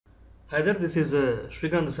Hi there, this is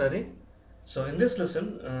Shrikant Dasari. So in this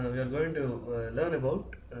lesson, we are going to learn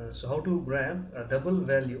about how to grab a double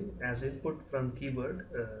value as input from keyboard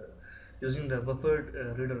using the buffered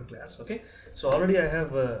reader class. Okay, so already I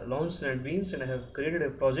have launched NetBeans and I have created a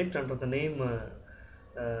project under the name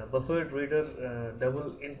buffered reader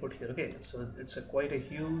double input here. Okay, so it's a quite a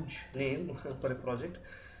huge name for a project.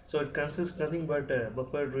 So it consists nothing but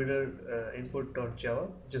buffered reader input.java,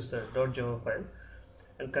 just the .java file,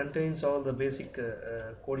 and contains all the basic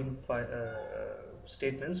coding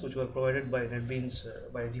statements which were provided by NetBeans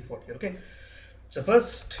by default here. Okay, so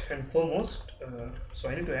first and foremost, so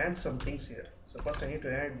I need to add some things here. So first I need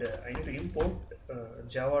to add, I need to import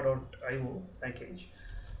java.io package.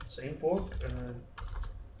 So import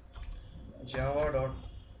java.io.star,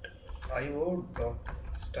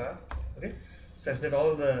 okay, such that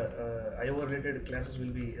all the IO related classes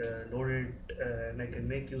will be loaded and I can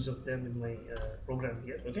make use of them in my program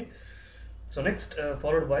here. Okay, so next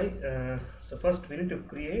followed by so first we need to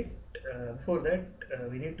create before that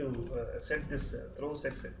we need to set this throws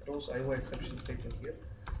IO exception statement here,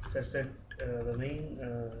 such that the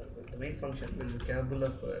main function will be capable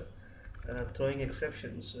of throwing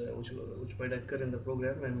exceptions which might occur in the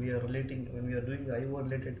program when we are doing the IO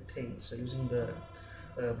related things, so using the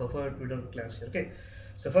buffered reader class here. Okay,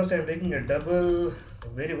 so first I am taking a double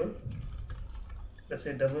variable, let's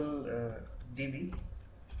say double db.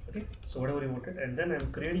 Okay, so whatever you wanted, and then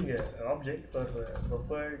I'm creating a object for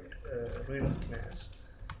buffered reader class,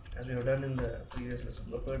 as we have done in the previous lesson.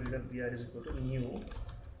 Buffered reader br is equal to new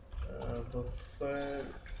buffered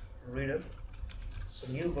reader. So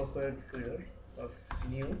new buffered reader of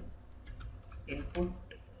new input,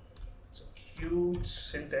 so huge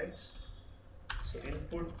syntax, so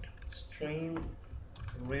input stream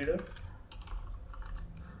reader,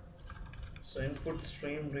 so input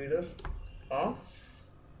stream reader of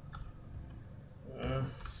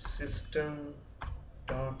system.in.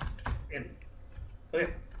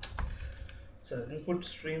 Okay, so input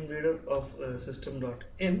stream reader of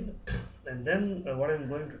system.in, and then what I'm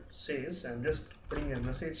going to say is I'm just putting a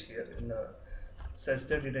message here in the such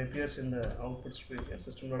that it appears in the output screen here,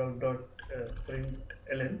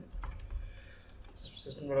 system.out.println,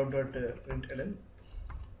 system.out.println,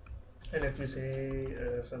 and let me say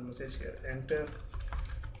some message here, enter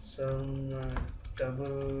some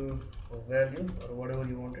double value or whatever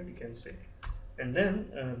you wanted, you can say, and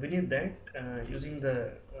then beneath that using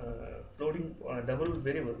the floating double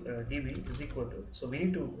variable db is equal to, so we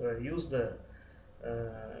need to use the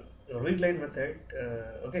readLine method.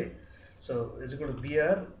 Okay, so is equal to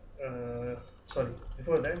br, sorry,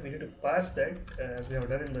 before that we need to pass that as we have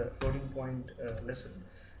done in the floating point lesson.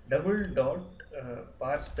 Double dot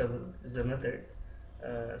parse double is the method,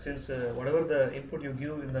 since whatever the input you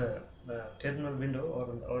give in the terminal window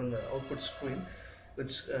or in the output screen,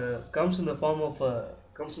 which comes in the form of a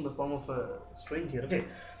string here. Okay,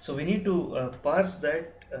 so we need to parse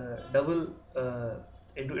that double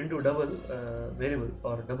into double variable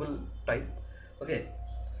or double type. Okay,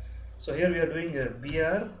 so here we are doing a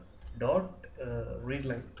br dot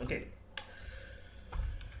readLine. Okay,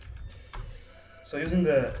 so using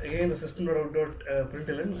the again the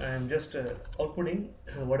system.out.println, I am just outputting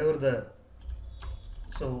whatever the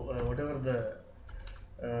whatever the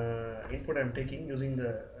input I am taking using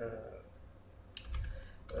the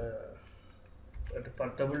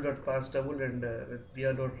double dot pass double and with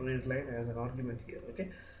br dot readLine as an argument here. Okay,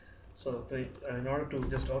 so in order to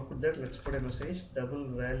just output that, let's put a message double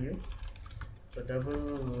value. So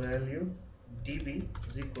double value db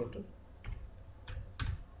is equal to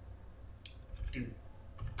db.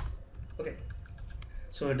 Okay,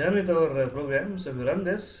 so we're done with our program. So if we run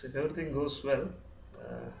this, if everything goes well,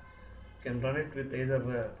 you can run it with either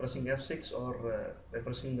pressing F6 or by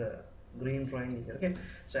pressing the green triangle here. Okay,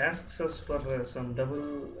 so asks us for some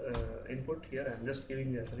double input here. I'm just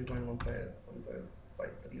giving a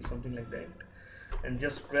 3.1553, something like that, and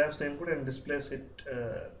just grabs the input and displays it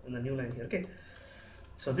in the new line here. Okay,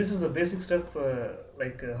 so this is the basic stuff,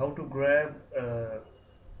 how to grab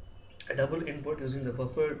a double input using the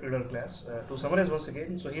buffered reader class. To summarize once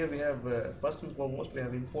again, so here we have first and foremost we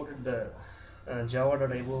have imported the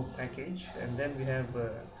java.io package, and then we have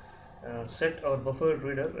set our buffered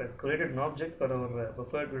reader, created an object for our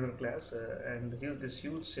buffered reader class, and use this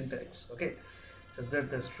huge syntax. Okay, such that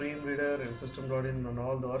the stream reader and system.in and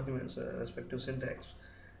all the arguments respective syntax,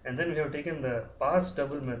 and then we have taken the pass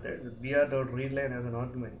double method with br.readLine as an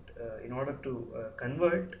argument in order to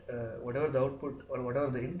convert whatever the output or whatever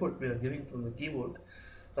the input we are giving from the keyboard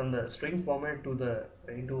from the string format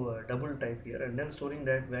into a double type here, and then storing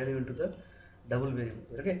that value into the double variable.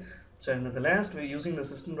 Okay, So in the last, we're using the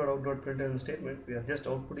system.out.println statement. We are just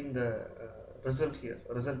outputting the result here,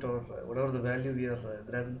 result or whatever the value we are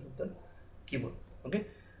grabbing from the keyboard. Okay.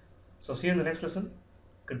 So see you in the next lesson.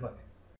 Goodbye.